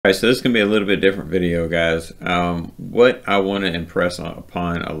Alright, so this is going to be a little bit different video, guys. What I want to impress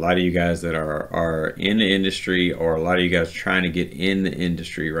upon a lot of you guys that are in the industry, or a lot of you guys trying to get in the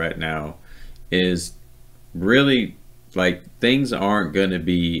industry right now, is really, like, things aren't going to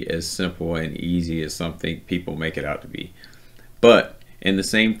be as simple and easy as something people make it out to be. But in the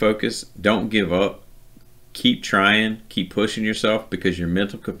same focus, don't give up. Keep trying, keep pushing yourself, because your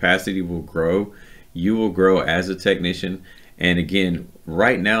mental capacity will grow. You will grow as a technician. And again,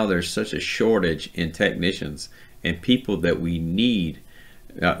 right now there's such a shortage in technicians and people that we need,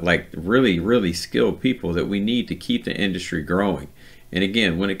 like really skilled people that we need to keep the industry growing. And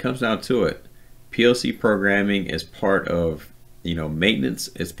again, when it comes down to it, PLC programming is part of, maintenance.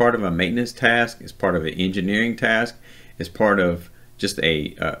 It's part of a maintenance task. It's part of an engineering task. It's part of just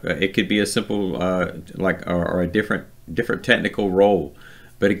it could be a simple or a different technical role.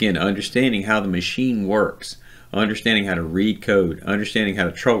 But again, understanding how the machine works, understanding how to read code, understanding how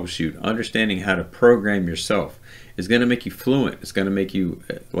to troubleshoot, understanding how to program yourself is going to make you fluent. It's going to make you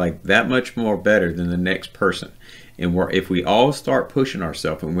like that much more better than the next person. And if we all start pushing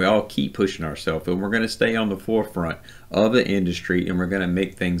ourselves, and we all keep pushing ourselves, and we're going to stay on the forefront of the industry, and we're going to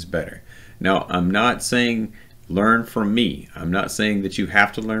make things better. Now, I'm not saying learn from me. I'm not saying that you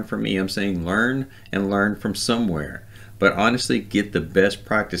have to learn from me. I'm saying learn from somewhere. But honestly, get the best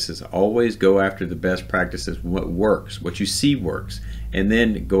practices. Always go after the best practices, what works, what you see works, and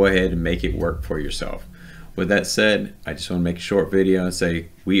then go ahead and make it work for yourself. With that said, I just want to make a short video and say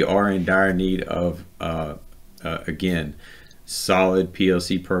we are in dire need of, again, solid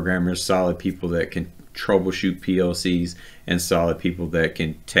PLC programmers, solid people that can troubleshoot PLCs, and solid people that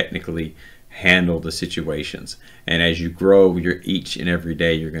can technically handle the situations. And as you grow, each and every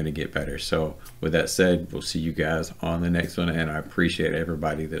day you're going to get better. So with that said, we'll see you guys on the next one, and I appreciate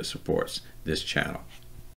everybody that supports this channel.